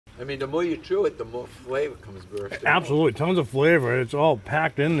I mean, the more you chew it, the more flavor comes bursting. Absolutely, tons of flavor. It's all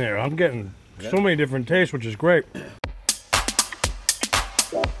packed in there. I'm getting so many different tastes, which is great.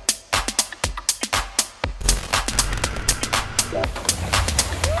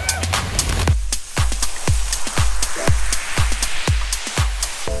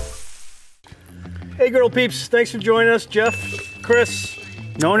 Hey, Griddle peeps, thanks for joining us. Jeff, Chris.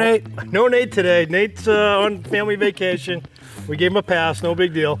 No Nate. No Nate today. Nate's on family vacation. We gave him a pass, no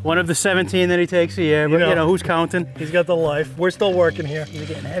big deal. One of the 17 that he takes a year, but you know who's counting? He's got the life. We're still working here. You're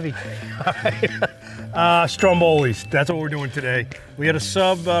getting heavy. Strombolis, that's what we're doing today. We had a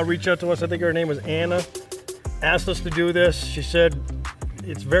sub reach out to us, I think her name was Anna, asked us to do this. She said,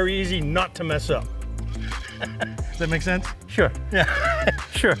 it's very easy not to mess up. Does that make sense? Sure. Yeah.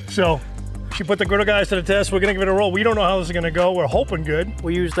 Sure. So, she put the griddle guys to the test. We're gonna give it a roll. We don't know how this is gonna go. We're hoping good.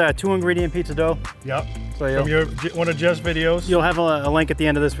 We used 2-ingredient pizza dough. Yep. So from one of Jeff's videos. You'll have a link at the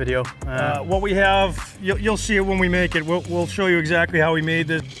end of this video. What we have, you'll see it when we make it. We'll show you exactly how we made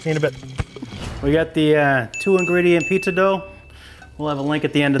this in a bit. We got the 2-ingredient pizza dough. We'll have a link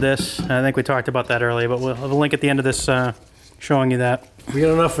at the end of this. I think we talked about that earlier, but we'll have a link at the end of this showing you that. We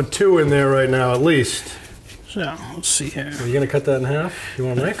got enough for 2 in there right now, at least. So, let's see here. Are you gonna cut that in half? You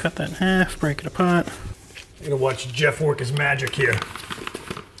want a knife? Cut that in half, break it apart. I'm gonna watch Jeff work his magic here. I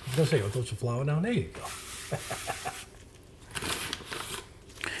was gonna say, I'll throw some flour down. There you go.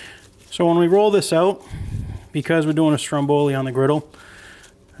 So when we roll this out, because we're doing a Stromboli on the griddle,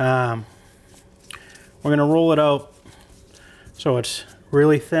 we're gonna roll it out so it's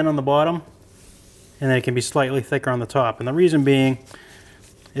really thin on the bottom, and then it can be slightly thicker on the top. And the reason being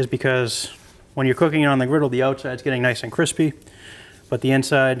is because when you're cooking it on the griddle, the outside's getting nice and crispy, but the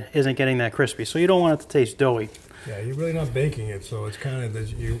inside isn't getting that crispy. So you don't want it to taste doughy. Yeah, you're really not baking it, so it's kind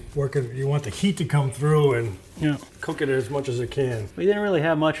of, you want the heat to come through and cook it as much as it can. We didn't really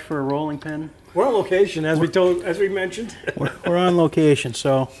have much for a rolling pin. We're on location, as we mentioned. we're on location,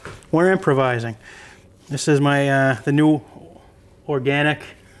 so we're improvising. This is my the new organic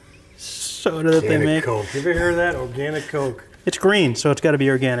soda that they make. Coke. You ever hear of that? Organic Coke. It's green, so it's got to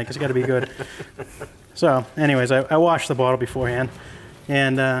be organic. It's got to be good. So, anyways, I washed the bottle beforehand,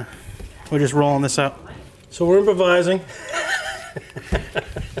 and we're just rolling this up. So we're improvising.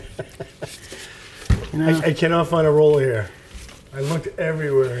 You know, I cannot find a roller here. I looked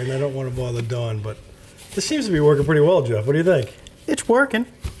everywhere, and I don't want to bother Dawn, but this seems to be working pretty well, Jeff. What do you think? It's working.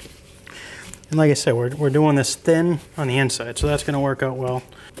 And like I said, we're doing this thin on the inside, so that's going to work out well.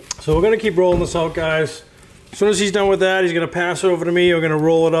 So we're going to keep rolling this out, guys. As soon as he's done with that, he's going to pass it over to me. We're going to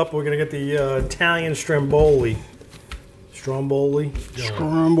roll it up. We're going to get the Italian Stromboli. Stromboli.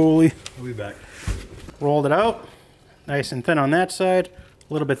 Stromboli. I'll be back. Rolled it out. Nice and thin on that side.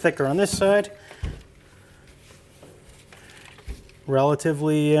 A little bit thicker on this side.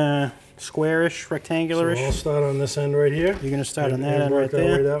 Relatively squarish, rectangularish. So I'll start on this end right here. You're going to start on that end right there.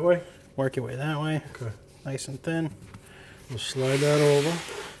 Work our way that way? Work your way that way. Okay. Nice and thin. We'll slide that over.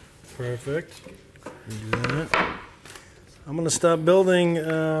 Perfect. Do that. I'm going to start building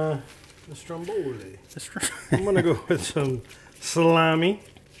the Stromboli. I'm going to go with some salami.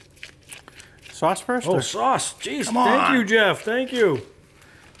 Sauce first? Oh, sauce. Jeez. Thank you, Jeff. Thank you.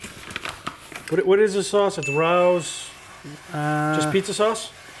 What is the sauce? It's Rouse. Just pizza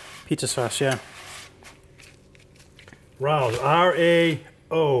sauce? Pizza sauce, yeah. Rouse.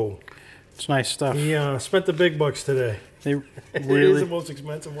 R-A-O. It's nice stuff. He spent the big bucks today. They it really, is the most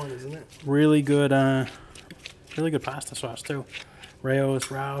expensive one, isn't it? Really good pasta sauce too. Rouse,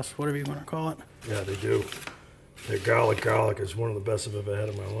 whatever you want to call it. Yeah, they do. Their garlic is one of the best I've ever had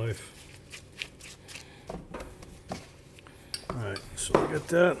in my life. All right, so we got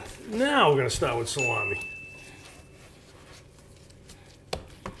that. Now we're gonna start with salami.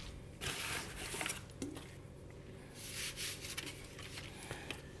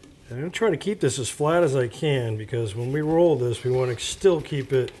 I'm going to try to keep this as flat as I can because when we roll this, we want to still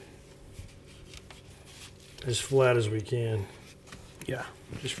keep it as flat as we can. Yeah.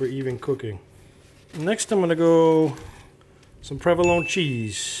 Just for even cooking. Next, I'm going to go some Provolone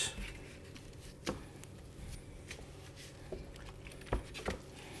cheese.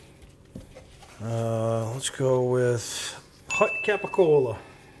 Let's go with hot Capicola.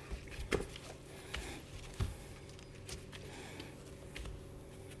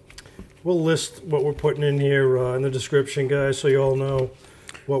 We'll list what we're putting in here in the description, guys, so you all know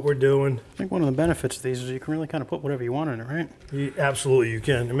what we're doing. I think one of the benefits of these is you can really kind of put whatever you want in it, right? Absolutely, you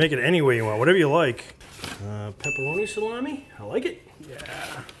can. And make it any way you want, whatever you like. Pepperoni salami, I like it.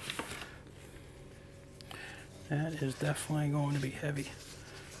 Yeah. That is definitely going to be heavy.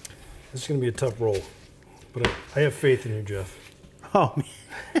 This is going to be a tough roll, but I have faith in you, Jeff. Oh,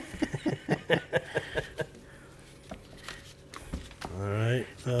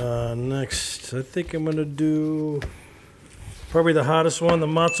 this. I think I'm gonna do probably the hottest one, the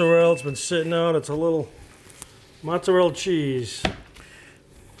mozzarella. It's been sitting out. It's a little mozzarella cheese.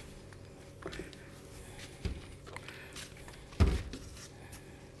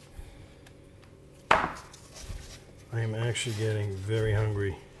 I am actually getting very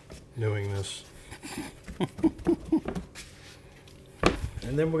hungry doing this.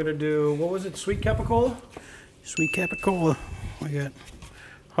 And then we're gonna do, what was it, sweet capicola? Sweet capicola. We got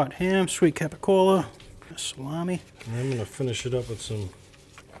hot ham, sweet capicola, salami. And I'm gonna finish it up with some,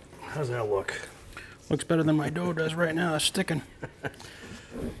 how's that look? Looks better than my dough does right now. It's sticking.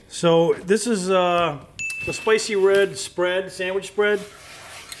 So this is the spicy red spread, sandwich spread.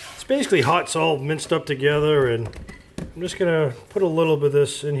 It's basically hot salt minced up together, and I'm just gonna put a little bit of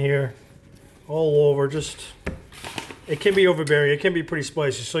this in here, all over. Just, it can be overbearing. It can be pretty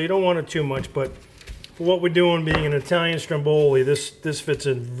spicy, so you don't want it too much. But for what we're doing, being an Italian Stromboli, this fits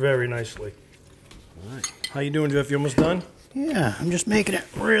in very nicely. All right. How you doing, Jeff? You almost done? Yeah, I'm just making it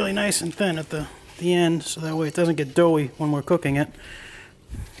really nice and thin at the end, so that way it doesn't get doughy when we're cooking it.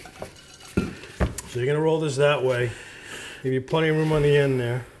 So you're gonna roll this that way. Give you plenty of room on the end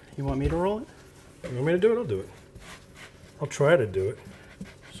there. You want me to roll it? You want me to do it? I'll do it. I'll try to do it.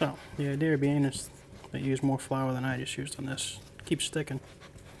 So the idea being is that you use more flour than I just used on this. Keep sticking.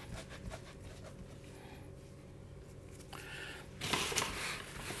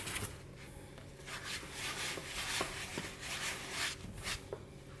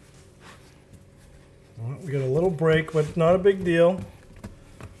 Well, we got a little break, but not a big deal.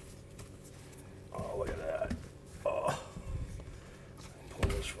 Oh, look at that. Oh. Pull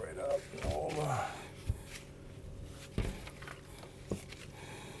this right up and over.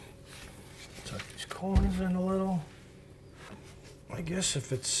 Tuck these corners in a little. I guess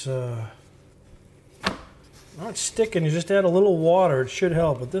if it's not sticking, you just add a little water. It should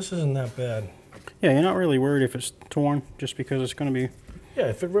help, but this isn't that bad. Yeah, you're not really worried if it's torn, just because it's going to be... Yeah,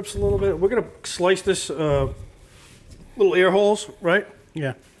 if it rips a little bit, we're going to slice this little air holes, right?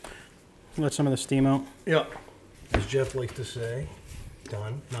 Yeah. Let some of the steam out. Yeah. As Jeff likes to say,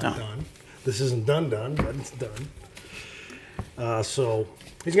 done, not Done. done. This isn't done, but it's done. So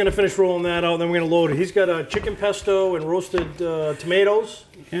he's going to finish rolling that out, then we're going to load it. He's got chicken pesto and roasted tomatoes.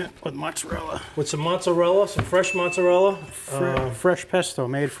 Yeah, with mozzarella. With some mozzarella, some fresh mozzarella. Fresh pesto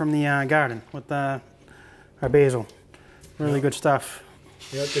made from the garden with our basil. Really good stuff.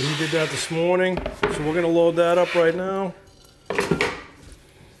 Yep, and he did that this morning. So we're going to load that up right now.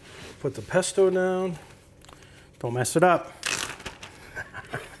 Put the pesto down. Don't mess it up.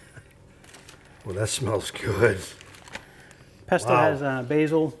 Well, that smells good. Pesto Wow. has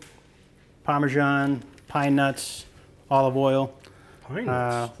basil, Parmesan, pine nuts, olive oil, Pine a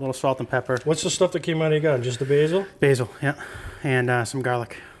nuts. little salt and pepper. What's the stuff that came out of your garden? Just the basil? Basil, yeah, and some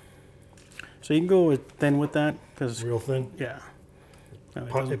garlic. So you can go thin with that, because Real thin? yeah,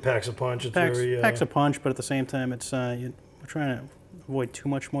 It packs a punch. It's packs, very... packs a punch, but at the same time, it's we're trying to avoid too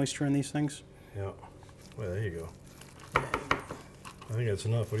much moisture in these things. Yeah. Well, there you go. I think that's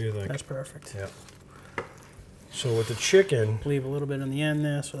enough. What do you think? That's perfect. Yeah. So with the chicken, Leave a little bit in the end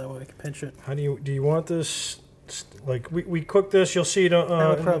there, so that way we can pinch it. how do you want this? Like we cook this, you'll see it. I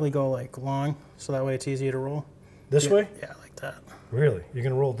would probably go like long, so that way it's easier to roll. This way? Yeah, like that. Really? You're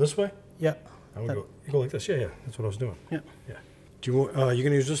gonna roll it this way? Yep. I would go. You go like this. Yeah, yeah. That's what I was doing. Yeah. Yeah. Do you want? You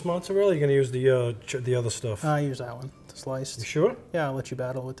gonna use this mozzarella? Or you gonna use the other stuff? I use that one, the You sliced. sure? Yeah, I'll let you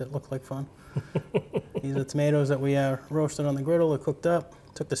battle with it. Look like fun. These are tomatoes that we roasted on the griddle. They're cooked up.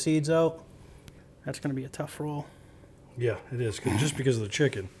 Took the seeds out. That's going to be a tough roll. Yeah, it is. Just because of the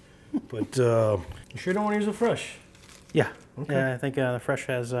chicken. But you sure don't want to use it fresh? Yeah. Okay. Yeah, I think the fresh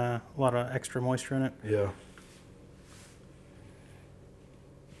has a lot of extra moisture in it. Yeah.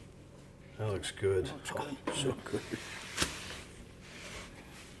 That looks good. So good.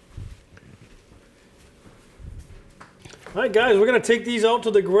 All right, guys, we're going to take these out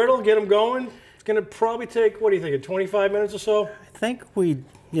to the griddle, get them going. It's going to probably take, what do you think, 25 minutes or so? I think about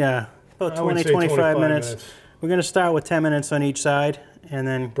I would 20, say 25 minutes. We're going to start with 10 minutes on each side, and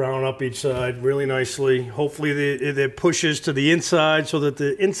then Brown up each side really nicely. Hopefully it pushes to the inside so that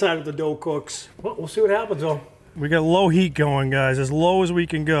the inside of the dough cooks. Well, we'll see what happens, though. We got low heat going, guys, as low as we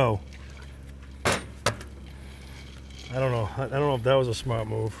can go. I don't know if that was a smart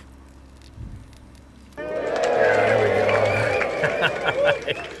move.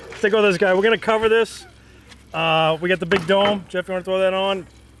 Stick with this guy. We're gonna cover this. We got the big dome. Jeff, you want to throw that on?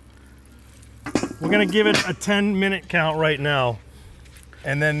 We're gonna give it a 10-minute count right now,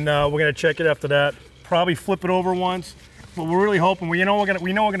 and then we're gonna check it after that. Probably flip it over once, but we're really hoping. We know we're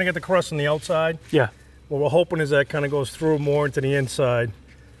gonna get the crust on the outside. yeah. What we're hoping is that kind of goes through more into the inside.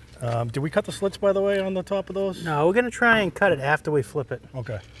 Did we cut the slits, by the way, on the top of those? No, we're gonna try and cut it after we flip it.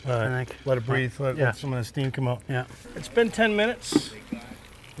 Okay. All right. I think. Let it breathe. Yeah. Let some of the steam come out. Yeah. It's been 10 minutes.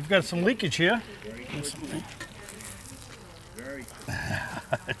 We've got some leakage here.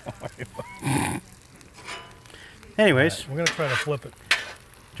 Anyways, We're gonna try to flip it.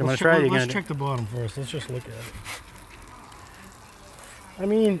 do you want to try it? Let's check the bottom first. Let's just look at it. I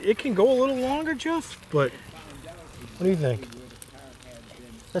mean, it can go a little longer, Jeff, but what do you think?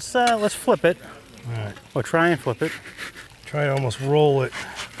 Let's flip it. All right. Or try and flip it. Try to almost roll it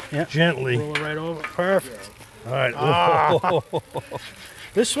gently. Roll it right over. Perfect. All right. Oh.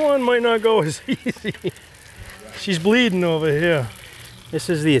 This one might not go as easy. She's bleeding over here. This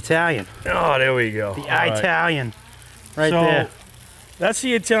is the Italian. Oh, there we go. The Italian. Right so, there. That's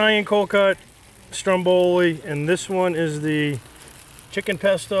the Italian cold cut Stromboli, and this one is the chicken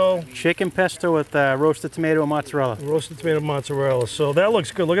pesto. Chicken pesto with roasted tomato and mozzarella. Roasted tomato mozzarella. So that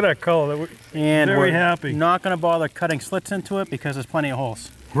looks good. Look at that color. And very we're happy. Not going to bother cutting slits into it because there's plenty of holes.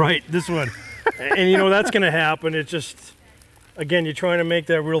 Right, this one. And you know that's going to happen. It's just, again, you're trying to make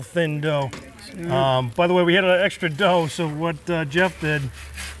that real thin dough. By the way, we had an extra dough, so what Jeff did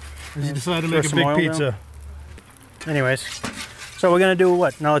is he decided to make a big pizza. Anyways, so we're going to do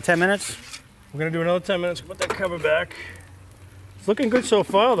what, another 10 minutes? We're going to do another 10 minutes. Put that cover back. It's looking good so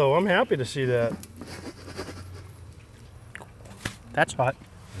far, though. I'm happy to see that. That's hot.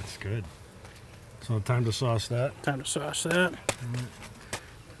 That's good. So time to sauce that. Time to sauce that.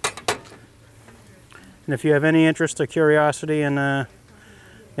 And if you have any interest or curiosity in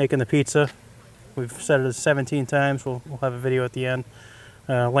making the pizza, we've said it 17 times. We'll have a video at the end,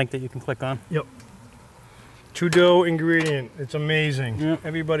 link that you can click on. Yep. Two-dough ingredient. It's amazing. Yep.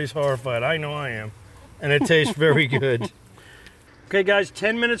 Everybody's horrified. I know I am. And it tastes very good. Okay, guys,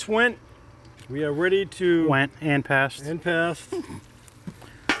 10 minutes went. We are ready to... Went and passed. And passed. Yeah,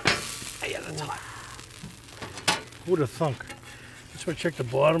 that's hot. Who'd have thunk? Let's go check the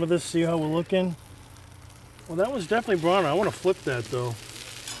bottom of this, see how we're looking. Well, that was definitely brown. I want to flip that, though.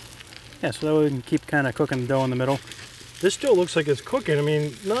 Yeah, so that way we can keep kind of cooking the dough in the middle. This still looks like it's cooking. I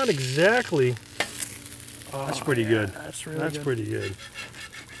mean, not exactly. Oh, that's pretty good. That's really That's good. pretty good.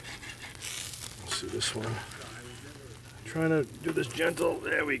 Let's see this one. Trying to do this gentle.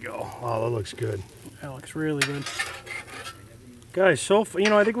 There we go. Oh, that looks good. That looks really good. Guys, I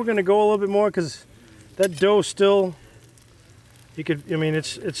think we're going to go a little bit more because that dough still,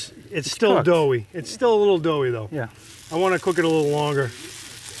 it's still cooked. doughy. It's still a little doughy, though. Yeah. I want to cook it a little longer.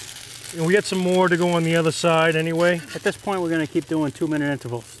 And we got some more to go on the other side anyway. At this point, we're going to keep doing 2-minute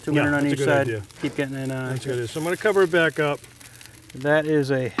intervals. 2 minutes on that's a each good side. idea. Keep getting it. That's good. So I'm going to cover it back up. That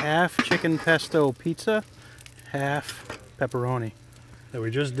is a half chicken pesto pizza, half pepperoni. That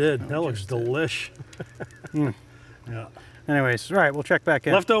we just did. That looks delish. Mm. Yeah. Anyways, all right, we'll check back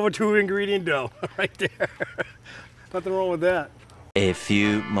in. Leftover 2-ingredient dough right there. Nothing wrong with that. A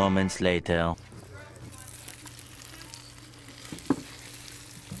few moments later.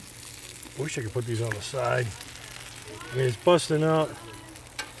 Wish I could put these on the side. I mean, it's busting out.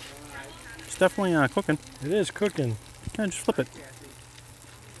 It's definitely cooking. It is cooking. Yeah, just flip it.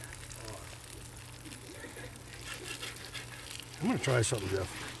 I'm going to try something, Jeff.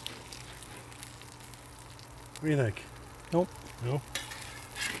 What do you think? Nope. No?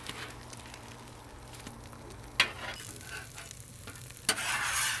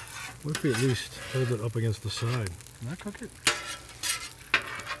 What if we at least hold it up against the side? Can that cook it?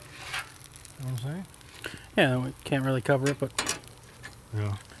 You know what I'm saying? Yeah, we can't really cover it, but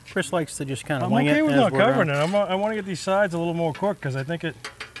Yeah. Chris likes to just kind of I'm wing okay it. with as not we're covering it. I want to get these sides a little more cooked because I think it...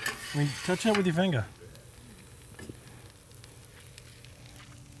 I mean, touch it with your finger.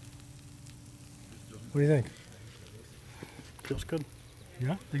 What do you think? Feels good.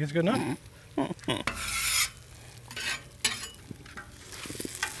 Yeah? Think it's good enough?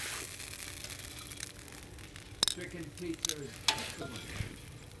 Chicken pizza is excellent.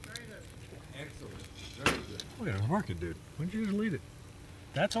 Excellent. Very good. Look at it, working, dude. Why don't you just leave it?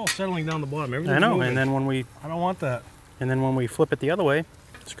 That's all settling down the bottom. Everything's I know, moving. and then when we I don't want that. flip it the other way,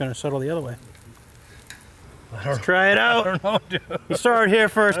 it's going to settle the other way. I don't, Let's try it I out. don't know, dude. You start here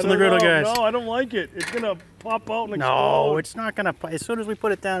first I on the don't griddle, know. guys. No, I don't like it. It's gonna pop out and explode. No, it's not going to. As soon as we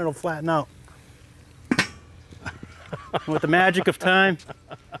put it down, it'll flatten out. With the magic of time.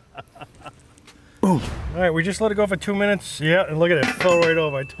 Boom. All right, we just let it go for 2 minutes. Yeah, and look at it. It fell right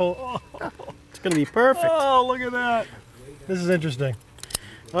over. I told. Oh, It's going to be perfect. oh, look at that. This is interesting.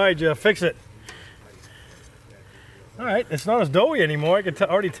 All right, Jeff, fix it. All right, it's not as doughy anymore. I can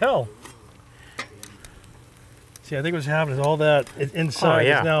already tell. See, I think what's happening is all that inside Oh,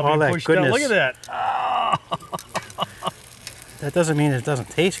 yeah, is now all being that pushed out. goodness. Look at that. Oh. that doesn't mean it doesn't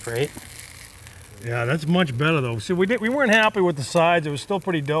taste great. Yeah, that's much better though. See, we weren't happy with the sides. It was still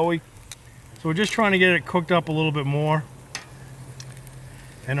pretty doughy. So we're just trying to get it cooked up a little bit more.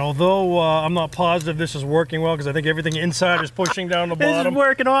 And although I'm not positive this is working well, because I think everything inside is pushing down the bottom. This is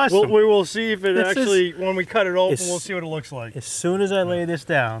working awesome. We will see if it when we cut it open, we'll see what it looks like. As soon as I lay this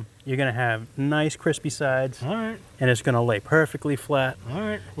down, you're gonna have nice crispy sides. All right. And it's gonna lay perfectly flat. All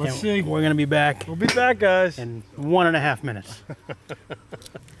right, let's and see. We're gonna be back. We'll be back, guys. In 1.5 minutes.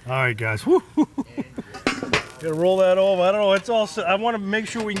 All right, guys. Woo. Gotta roll that over. I don't know. It's all. I want to make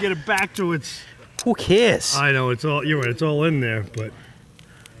sure we can get it back to its. Who cares? I know it's all. You're right. It's all in there, but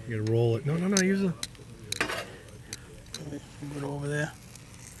you gotta roll it. No. Use the. Put it over there.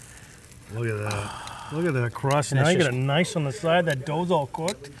 Look at that. Look at that crust. And Now you just, got it nice on the side. That dough's all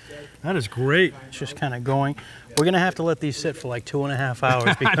cooked. That is great. It's just kind of going. We're gonna have to let these sit for like 2.5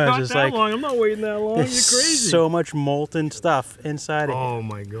 hours because not it's that like long. I'm not waiting that long. You're there's crazy. so much molten stuff inside it. Oh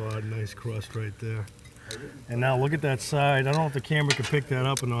my God! Nice crust right there. And now look at that side. I don't know if the camera can pick that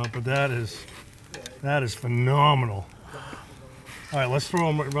up or not, but that is phenomenal. All right, let's throw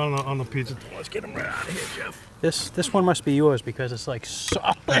them right on the pizza. Let's get them right out of here, Jeff. This one must be yours because it's like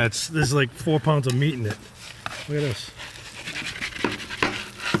solid. There's like 4 pounds of meat in it. Look at this.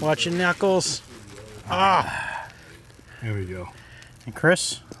 Watch your knuckles. Ah. There we go. And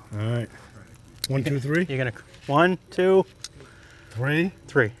Chris. All right. 1, 2, 3. You're gonna 1, 2, 3.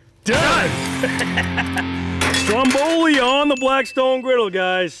 3. Done! Stromboli on the Blackstone griddle,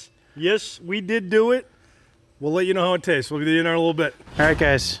 guys. Yes, we did do it. We'll let you know how it tastes. We'll be in there in a little bit. All right,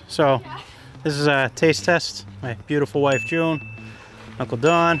 guys. So this is a taste test. My beautiful wife June, Uncle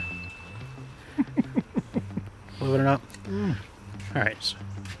Don. Living it up. All right.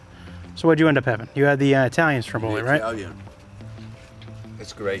 So what'd you end up having? You had the Italian Stromboli, right? Italian.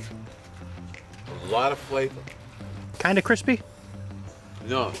 It's great. A lot of flavor. Kind of crispy.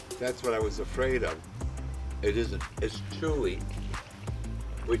 No, that's what I was afraid of. It isn't. It's chewy,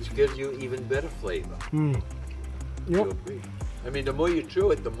 which gives you even better flavor. Yep. You agree? I mean, the more you chew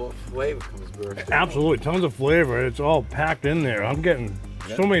it, the more flavor comes bursting. Absolutely, tons of flavor. It's all packed in there. I'm getting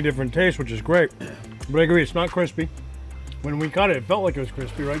so many different tastes, which is great. But I agree, it's not crispy. When we cut it, it felt like it was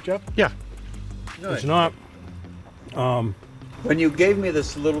crispy, right, Jeff? Yeah. No, It's not. When you gave me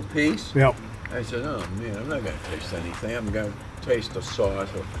this little piece, Yep. I said, oh man, I'm not going to taste anything. I'm going to taste the sauce.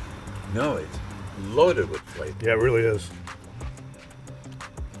 No, it's loaded with flavor. Yeah, it really is.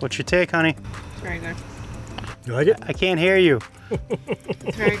 What's your take, honey? It's very good. You like it? I can't hear you.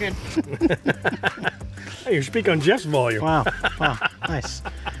 It's very good. Hey, you speak on Jeff's volume. Wow. Wow. Nice.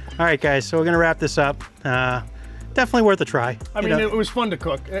 All right, guys. So we're gonna wrap this up. Definitely worth a try. I mean, it was fun to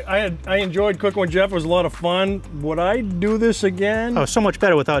cook. I enjoyed cooking with Jeff. It was a lot of fun. Would I do this again? Oh, so much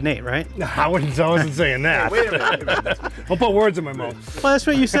better without Nate, right? I wasn't saying that. Wait a minute. I'll put words in my mouth. Well, that's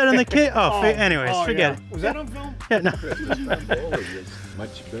what you said in the kit. Oh, anyways, forget it. Was that on film? Yeah, no. Stromboli is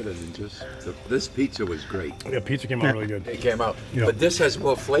much better than just this pizza was great. Yeah, pizza came out really good. It came out, Yeah. but this has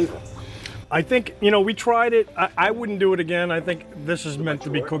more flavor. I think, we tried it. I wouldn't do it again. I think this is meant to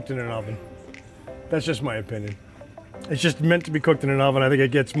be cooked in an oven. That's just my opinion. It's just meant to be cooked in an oven. I think it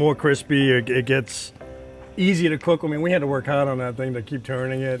gets more crispy. It gets easier to cook. I mean, we had to work hard on that thing to keep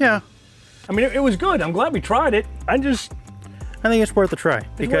turning it. Yeah. I mean, it was good. I'm glad we tried it. I think it's worth a try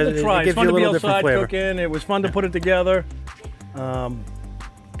because it's worth a try. it gives It's fun you a to be little different outside flavor. cooking. It was fun to put it together.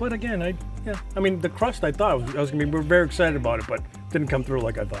 But again, I mean, the crust, I thought we were very excited about it, but didn't come through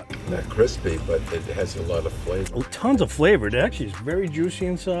like I thought. Not crispy, but it has a lot of flavor. Tons of flavor. It actually is very juicy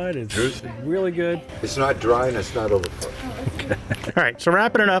inside. It's Juicy. really good. It's not dry and it's not overcooked. All right, so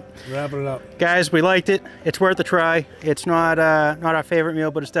wrapping it up. Wrapping it up. Guys, we liked it. It's worth a try. It's not our favorite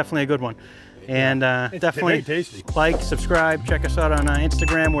meal, but it's definitely a good one. And definitely very tasty. like, subscribe, check us out on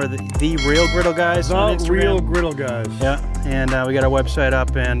Instagram. We're the Real Griddle Guys on The Instagram. Real Griddle Guys. Yeah, and we got our website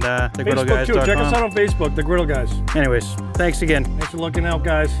up and Facebook too. Check us out on Facebook, The Griddle Guys. Anyways, thanks again. Thanks for looking out,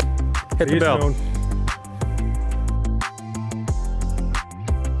 guys. Hit See the you bell. soon.